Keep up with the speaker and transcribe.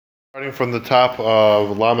Starting from the top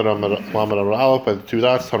of Lamed Amar Aleph by the two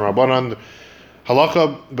dots, Tan Rabbanan,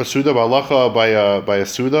 Halacha Basuda, Halacha by a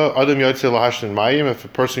Suda, Adam Yotze Lahashnin Mayim, if a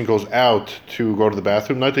person goes out to go to the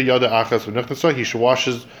bathroom, Naita Yada Achas V'Nichnasa, he should wash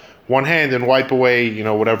his one hand and wipe away,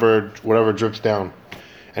 whatever drips down.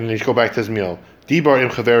 And then he should go back to his meal. Dibar Im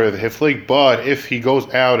Chaveri Hiflig, but if he goes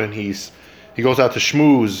out and he goes out to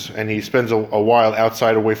schmooze and he spends a while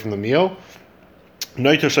outside away from the meal,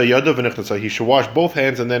 he should wash both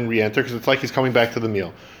hands and then re-enter, because it's like he's coming back to the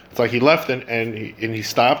meal. It's like he left and he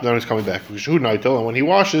stopped, now he's coming back. And when he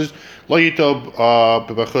washes, he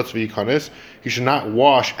should not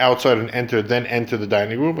wash outside and then enter the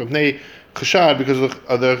dining room. Because there's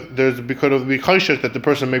that the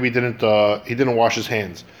person maybe didn't wash his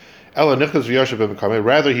hands.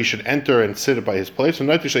 Rather, he should enter and sit by his place.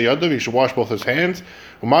 He should wash both his hands.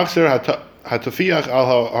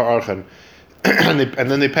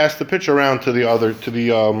 And then they pass the pitch around to the other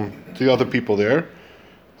people there.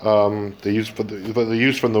 They use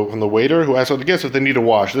from the waiter who asks the guests if they need a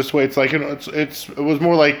wash. This way, it's like it was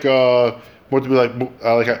more like more to be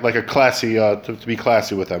like a classy to be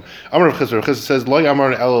classy with them. Amar Rav Chizr says Lo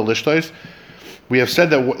Yamar Ela Lishtais. We have said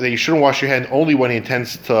that you shouldn't wash your hand only when he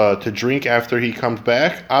intends to drink after he comes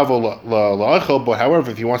back. But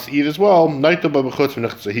however, if he wants to eat as well,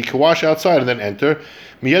 he can wash outside and then enter.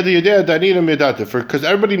 Because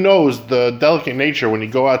everybody knows the delicate nature when you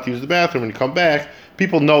go out to use the bathroom and you come back,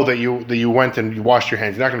 people know that you went and you washed your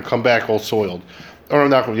hands. You're not going to come back all soiled. Rav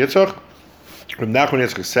Nachman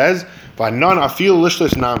Yitzchak says,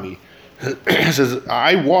 he says,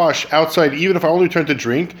 I wash outside even if I only return to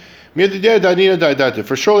drink.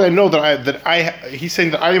 For sure, I know he's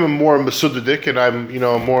saying that I am a more mesudadik and I'm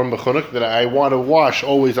more mechunik, that I want to wash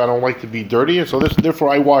always. I don't like to be dirty, and so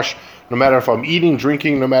therefore I wash no matter if I'm eating,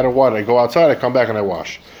 drinking, no matter what. I go outside, I come back and I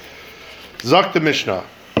wash. Zak the Mishnah.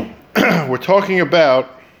 We're talking about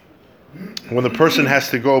when the person has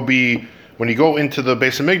to go when you go into the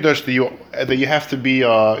Beis Hamikdash that you have to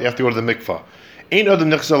go to the mikvah. Ain't other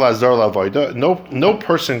nichzal azar la'avoda. No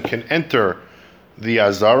person can enter the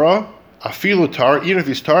azara afilu tar, even if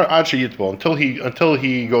he's tar ad sheyitbol, until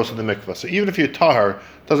he goes to the mikvah. So even if you're tar,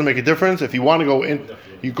 doesn't make a difference. If you want to go in,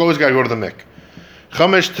 you always got to go to the mikvah.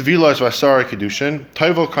 Chamesh tevilas v'asara kedushin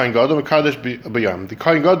tayvel kain gadol mekadesh b'yam. The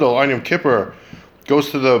kain gadol on Yom Kippur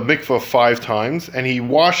goes to the mikvah 5 times and he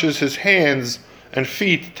washes his hands and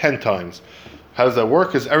feet 10 times. How does that work?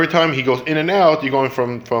 Because every time he goes in and out, you're going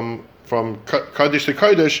from kaddish to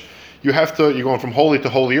kaddish. You're going from holy to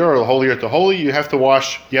holier or holier to holy. You have to go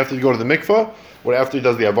to the mikvah after he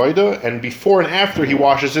does the avodah, and before and after he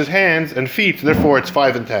washes his hands and feet. So therefore, it's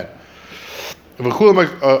 5 and 10. The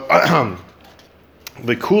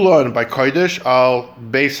kula and by kodesh al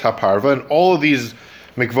beis haparva, and all of these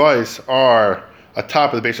mikvahs are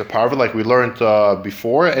atop of the base haparva, like we learned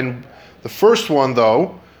before. And the first one,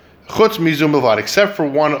 though, chutz mizum bilvad, except for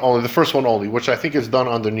one only, the first one only, which I think is done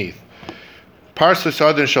underneath. They spread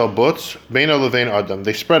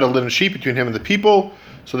a linen sheet between him and the people,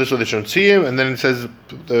 so this way they shouldn't see him. And then it says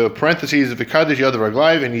the parentheses v'kadesh yad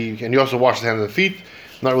v'raglav, and he also washes his hands and feet.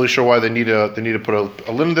 I'm not really sure why they need to put a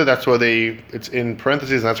linen there. That's why it's in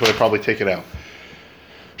parentheses, and that's why they probably take it out.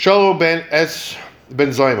 Shalo ben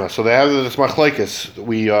Zayma. So they have this machlekes.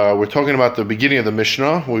 We're talking about the beginning of the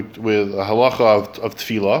Mishnah with a halacha of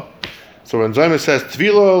tefillah. So when Zayma says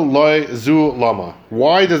Tvila loy zu lama,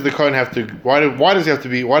 why does the kohen have to? Why does he have to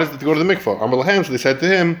go to the mikvah? Amar lahem. So they said to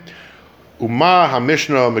him, Uma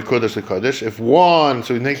hamishna mikodesh lekodesh. If one,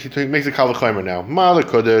 so he makes a kal v'chaymer now. Ma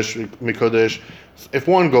lekodesh mikodesh. If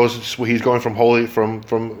one goes, he's going from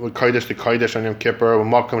kodesh to kodesh on Yom Kippur.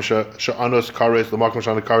 Makom she'anos kares, the makom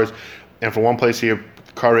she'anos kares, and from one place here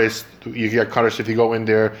kares, you get kares if you go in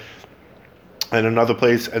there. And another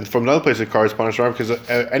place, and from another place, it corresponds to because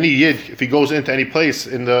any yid, if he goes into any place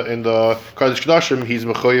in the Kodesh Kodashim, he's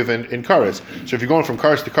mechoyev in kares. So if you're going from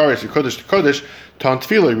kares to kares, kodesh to kodesh, tan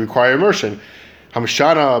tefillah, you require immersion.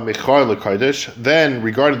 Hamshana mechar lekodesh. Then,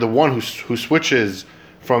 regarding the one who switches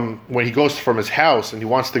from when he goes from his house and he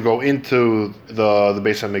wants to go into the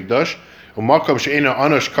Beis Hamikdash, and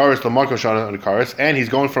he's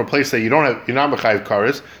going from a place that you're not mechayev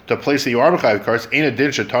kares to a place that you are mechayev kares. Ain't a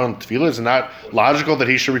din shatan tefillah. Is it not logical that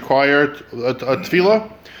he should require a tefillah?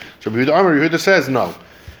 So Yehuda says no.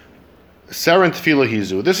 Saren tefillah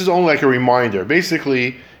hizu. This is only like a reminder.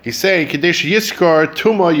 Basically, he's saying kadesh yiskar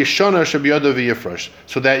tuma yeshana shabiyada v'yifresh,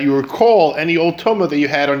 so that you recall any old tuma that you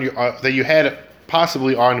had on your that you had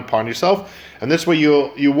possibly upon yourself, and this way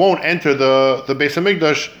you won't enter the Beis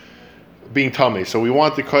Hamikdash being tummy. So we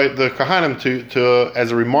want the Kahanim to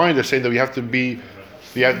as a reminder, saying that we have to be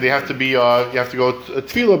They have to be you have to go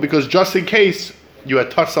tefillah because just in case you had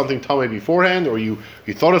touched something tummy beforehand or you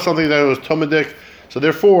thought of something that was tumadik. So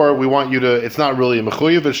therefore, we want you to. It's not really a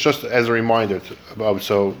mechuyev. It's just as a reminder.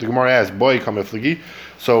 So the Gemara asks, "Boy kamefligi."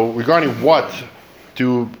 So regarding what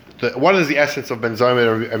is the essence of Ben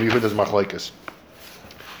Zayma and Yehuda's machlokes?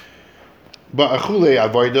 But achule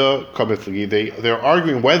avoida kamefligi. They're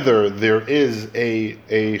arguing whether there is a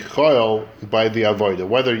chayil by the avoida,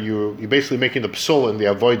 whether you're basically making the psul in the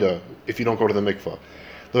avoida if you don't go to the mikvah.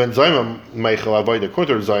 The Ben Zayma meichel avoida,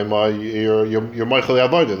 according to Zayma, you're meichel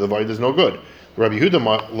avoida. The avoida is no good. Rabbi Yehuda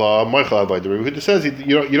la meichel avoida. Rabbi Yehuda says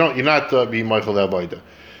you're not being meichel avoida.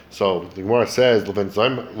 So the Gemara says the Ben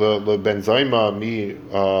Zayma mi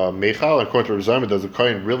meichel. According to Rabbi Zayma, does the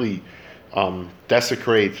kohen really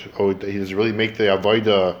desecrate, or he does really make the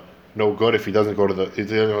avoida no good if he doesn't go to the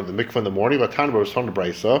mikvah in the morning? But Tanur was on the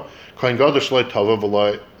brisa. Kohen gadol shloi tava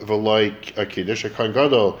v'loi kiddush. A kohen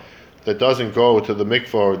gadol that doesn't go to the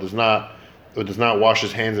mikvah or does not wash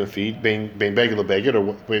his hands and feet, being beged lebeged,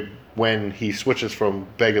 or when he switches from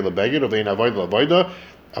beged lebeged, or vein avoida lavoida,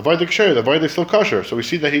 avoida ksher, the avoida is still kosher. So we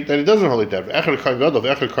see that he doesn't hold it down. Echad kohen gadol,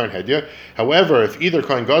 echad kohen hedya. However, if either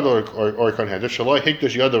kohen gadol or kohen hedya shaloi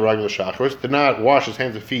hikdash yada ragel shachris, did not wash his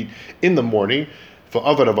hands and feet in the morning for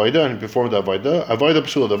avad avoida and perform the avoida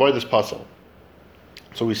psula, the avoida is pasul.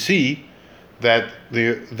 So we see that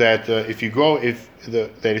if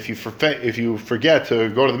you forget to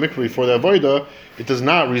go to the mikveh before the avoida, it does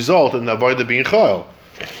not result in the avoida being chayil.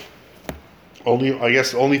 Only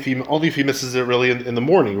if he misses it really in the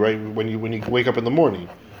morning, right? When you wake up in the morning.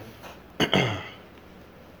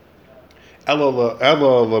 Rather,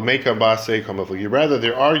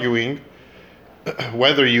 they're arguing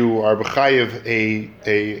whether you are b'chayev a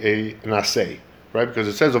nasei. Right, because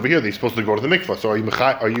it says over here that he's supposed to go to the mikvah. So are you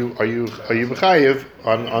mechayev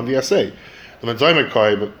on the assay? The Ben Zayma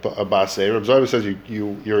kai b'asay. Reb Zayma says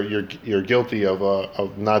you're guilty of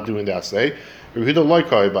not doing the assay. Rabbi Yehuda like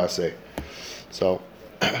kai b'asay. So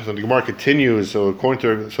the Gemara continues. So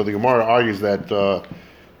the Gemara argues that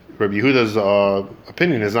Rabbi Yehuda's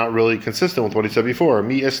opinion is not really consistent with what he said before.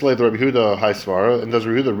 Mi islay the Rabbi Yehuda high svara, and does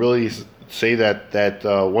Rabbi Yehuda really say that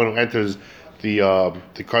one who enters the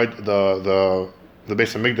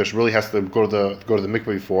Beis Hamikdash really has to go to the mikveh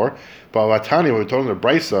before? But Latani, we're talking the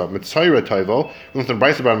brisa mitzayra tayvel. We learned the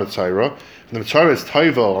brisa about mitzayra. The mitzayra is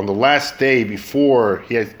tayvel on the last day before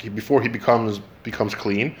he becomes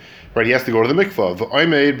clean. Right, he has to go to the mikvah.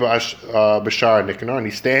 V'oimed b'shar Nikanor, and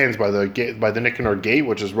he stands by the Nikanor gate,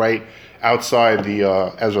 which is right outside the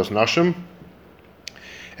Ezras Nashim.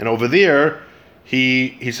 And over there,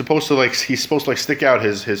 he's supposed to stick out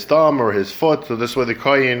his thumb or his foot, so this way the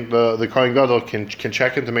kohen gadol can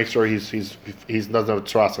check him to make sure he doesn't have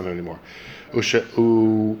tzras on him anymore. The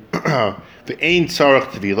ein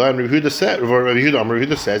tzarach tvila, and Rabbi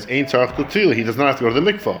Yehuda says ein tzarach tvila. He does not have to go to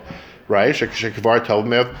the mikvah, right? Shekvar told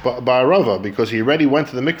me ba'arava, because he already went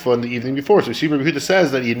to the mikvah in the evening before. So you see, Rabbi Yehuda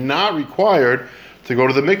says that he's not required to go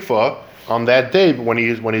to the mikvah on that day when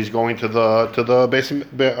he's going to the Beis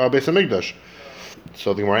Hamikdash.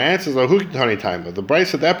 So the Gemara answers, "Oh, who can tell any time?" But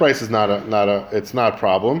that brisa is not a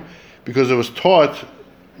problem, because it was taught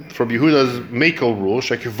from Yehuda's Mekel rule,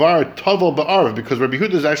 Shekivar Tavel Ba'arav, because Rabbi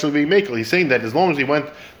Yehuda is actually being Mekel. He's saying that as long as he went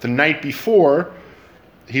the night before,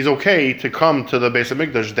 he's okay to come to the Beis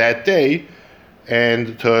Hamikdash that day,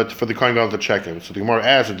 and for the Kohen Gadol to check him. So the Gemara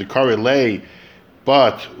asks, "The Kari lay."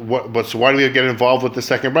 But so why do we get involved with the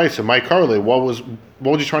second brisa? My Karle, what was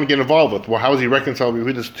he trying to get involved with? Well, how is he reconciling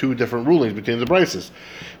with these two different rulings between the brises?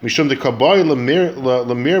 Mishum de kabay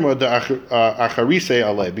lemirma de acharise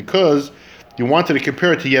ale, because you wanted to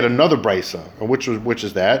compare it to yet another brisa, which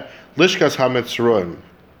is that lishkas hametzruim.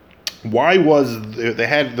 Why there was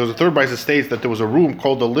a third brisa states that there was a room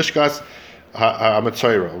called the lishkas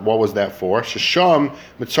Mitzayra. What was that for? Shesham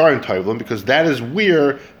Mitzarim Tayvlim, because that is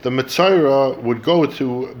where the Mitzayra would go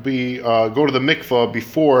to the mikvah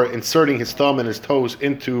before inserting his thumb and his toes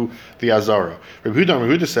into the Azara. Rabbi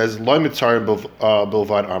Yehuda says, Loi Mitzarim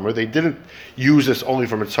Bilvad Amr. They didn't use this only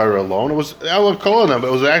for Mitzayra alone. It was Elav Kolonim, but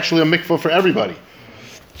it was actually a mikvah for everybody.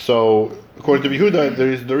 So according to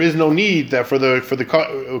Yehuda, there is no need that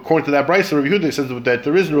according to that brisa, Rabbi Yehuda says that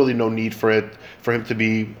there is really no need for him to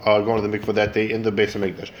be going to the mikvah that day in the Beis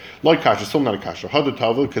Hamikdash. Like kasha, still not a kasha. Hadu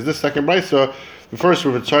tavul, because this second brisa refers to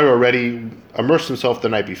Rabbi Tzara already immersed himself the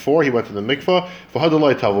night before he went to the mikvah. For hadu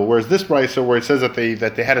loy tavul, whereas this brisa where it says that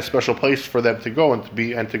they had a special place for them to go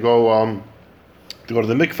to go to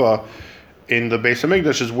the mikvah in the Beis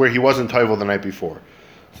Hamikdash is where he wasn't tavul the night before.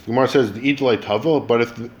 The Gemara says the Idlai Tavel, but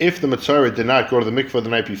if the Mitzvah did not go to the mikveh the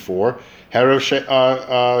night before, Harav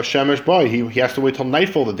Shemesh Boy, he has to wait till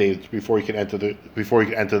nightfall the day before he can enter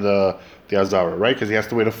the Azara, right? Because he has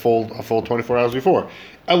to wait a full 24 hours before.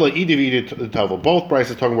 Ella Idiv Tavel. Both Bryce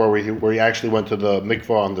are talking about where he actually went to the mikveh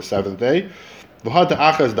on the 7th day.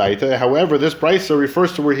 However, this Brisa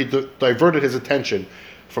refers to where he diverted his attention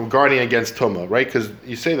from guarding against Tumah, right? Because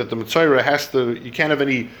you say that the Mitzvah you can't have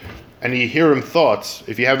any Hiram thoughts.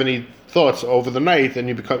 If you have any thoughts over the night, then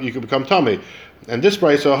you can become Tummy. And this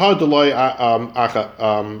Brisa,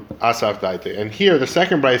 and here the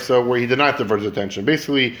second Brisa where he did not divert his attention.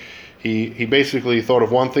 Basically, he basically thought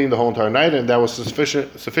of one thing the whole entire night, and that was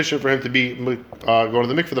sufficient for him to be going to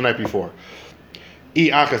the mikveh the night before.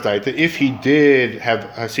 If he did have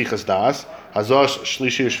hasichas das, hazash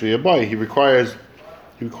shlishi shviya boy, he required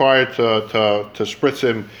to spritz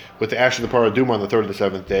him with the ash of the paraduma on the 3rd and the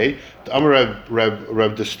 7th day. The Amar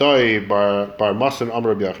Reb Destoi bar Masan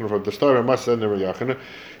Amar Reb Yachin, Reb Destoi bar Masan Reb Yachin,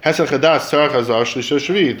 hesach chadas tzarach hazash shlishi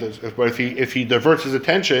shvi. But if he diverts his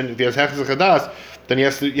attention, if he has hesach chadas, then he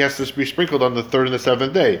has to be sprinkled on the 3rd and the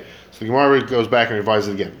 7th day. So the Gemara goes back and revises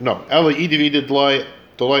it again. No, Ela idiv loy.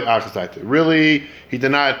 Really, he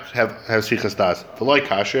did not have sichas das. V'loy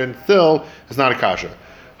kasha, and still it's not a kasha.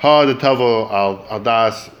 Ha the tavo al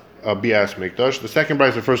das bias mikdash. The second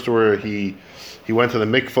brayz refers to where he went to the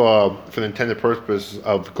mikvah for the intended purpose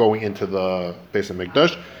of going into the base of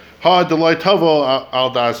mikdash. Ha the loy tavo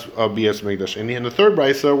al das bias mikdash. And in the third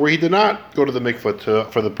brayz where he did not go to the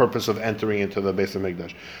mikvah for the purpose of entering into the base of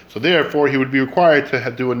mikdash. So therefore, he would be required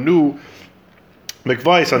to do a new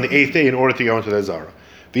mikvahs on the 8th day in order to go into the Zara.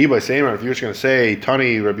 By saying, if you're just going to say,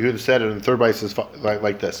 Tani, Rabbi Yehuda said it, and the third bite is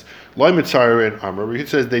like this. Loi Mitzayir and Amr. Rabbi Yehuda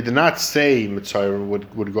says they did not say Mitzayir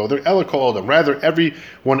would go there. Ela called them. Rather,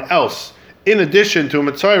 everyone else, in addition to a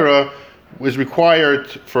Mitzayir, was required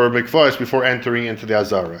for mikvahs before entering into the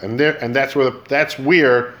Azara. And that's where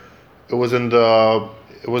it was in the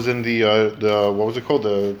what was it called,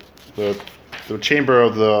 the chamber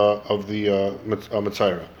of the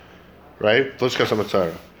Mitzayir, right? Lishkas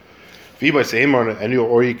Mitzayir. Or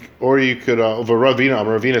you could over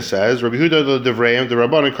Ravina says Rabbi Yehuda the Devreim the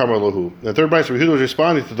Rabbanan Kamar Lahu. The third Brayz, Rabbi Yehuda was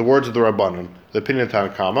responding to the words of the Rabbanan, the opinion of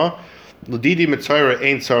Tanakama. L'didi Mitzayra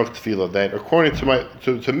ain't tzarich tefillah. That according to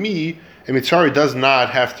me, a Mitzayra does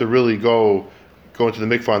not have to really go into the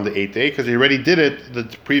mikvah on the 8th day because he already did it the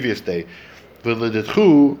previous day.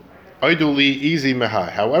 V'ledetchu aiduli easy meha.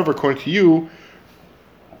 However, according to you,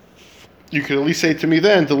 you could at least say to me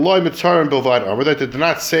then the loy Mitzayra and Bilvad Amr that did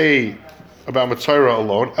not say about Mitzayra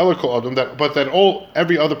alone, Elikol Adam, but that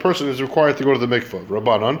every other person is required to go to the mikvah,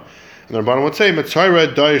 Rabbanan. And the Rabbanan would say,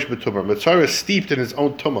 Mitzayra dayish b'tumah. Mitzayra is steeped in his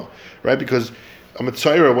own tumah, right? Because a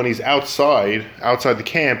Mitzayra, when he's outside the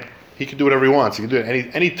camp, he can do whatever he wants. He can do it.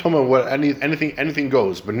 Any tumah, anything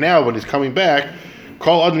goes. But now, when he's coming back,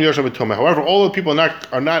 call Adam Yosham b'tumah. However, all the people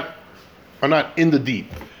are not in the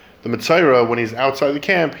deep. The Mitzayra, when he's outside the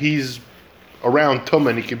camp, he's around tumah,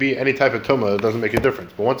 and he can be any type of tumah. It doesn't make a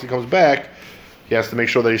difference. But once he comes back, he has to make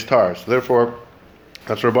sure that he's tar. So therefore,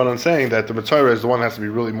 that's Rabbanan saying that the Mitzayra is the one that has to be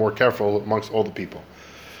really more careful amongst all the people.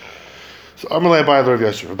 So Amalei Abai Rav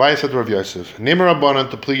Yosef. Abai said to Rav Yosef, "Name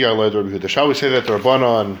Rabbanan to plea Rabbi Yehuda." Shall we say that the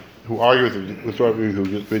Rabbanan who argue with Rabbi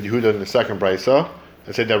Yehuda in the second brayso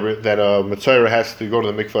and said that Mitzayra has to go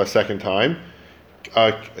to the mikvah a second time?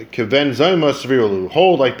 Keven Zayma Svirulu,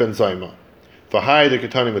 hold like Ben Zayma. V'hai the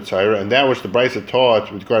Ketani Mitzayra, and that which the Brisa taught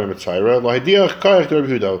regarding Mitzayra, Lahidiyach Kayach to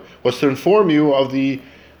Rabbi Yehuda, was to inform you of the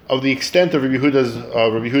extent of Rabbi Yehuda's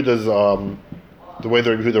the way that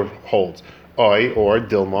Rabbi Yehuda holds. Or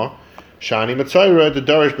Dilma, Shani Mitzayra, the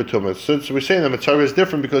Darish B'tumah. So we're saying that Mitzayra is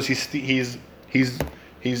different because he's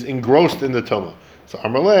engrossed in the Tumah. So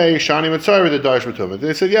Amalei, Shani Mitzayra, the Darish B'tumah.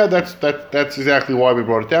 They said, yeah, that's exactly why we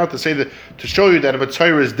brought it down, to show you that a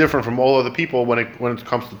Mitzayra is different from all other people when it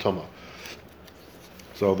comes to Tumah.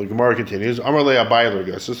 So the Gemara continues. Amar le Abai Rabbi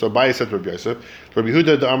Yosef. So Abai said to Rabbi Yosef, Rabbi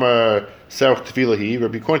Yehuda the Amar Serach Tefilahi.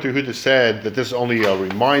 Rabbi Yehuda said that this is only a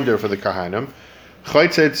reminder for the Kahanim.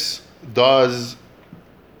 Chaytzitz does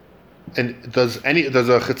a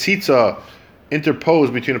chatzitza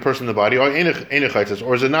interpose between a person and the body, or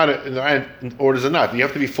or is it not? Or is it not? You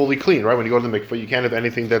have to be fully clean, right? When you go to the mikvah, you can't have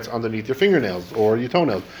anything that's underneath your fingernails or your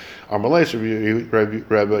toenails. Amar le, so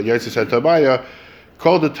Rabbi Yosef said to Abaya,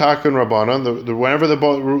 called the Takan Rabbanan. Whenever the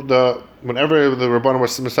Rabbanan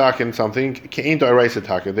was misakin something, came to Araisa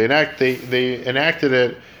Takan. They enacted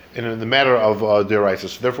it in the matter of Deraisa.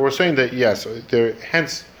 So therefore, we're saying that yes,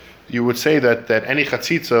 hence you would say that any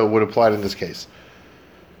chatzitza would apply in this case.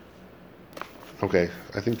 Okay,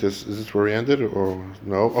 I think this is this where we ended or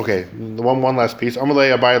no? Okay, the one last piece.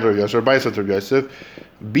 Amalei Abayad Rav Yosef, Abayad Rav Yosef,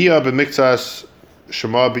 Bia b'miktsas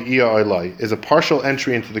Shema b'ia Oilai. Is a partial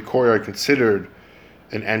entry into the courtyard considered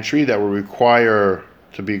an entry that will require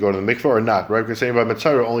to be going to the mikveh or not? Right? Because saying about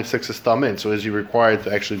Mitzvah only 6 is thumb in, so is he required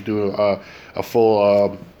to actually do a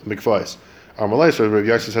full mikvahs? Amalei, so Rav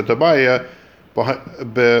Yosef said to Abayah,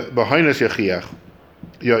 B'hainas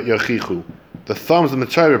yachichu. The thumbs of the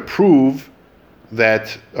Mitzvah prove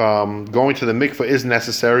that going to the mikveh is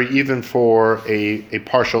necessary even for a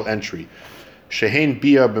partial entry. Shehein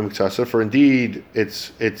bia b'miktsasa, for indeed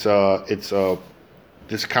it's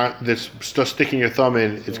just sticking your thumb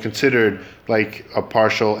in is considered like a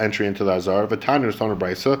partial entry into the azar. V'tanu is on a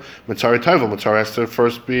brisa. Mitzari tayvel. Mitzari has to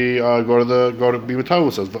first be go to be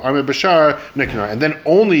mitayvel. Says v'amei b'shar niknar, and then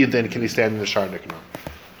only then can he stand in the shar niknar.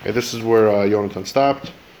 Okay, this is where Yonatan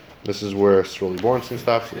stopped. This is where Sroli Bornstein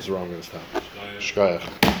stops. This is where I'm going to stop. Shkayach.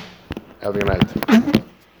 Have a good night.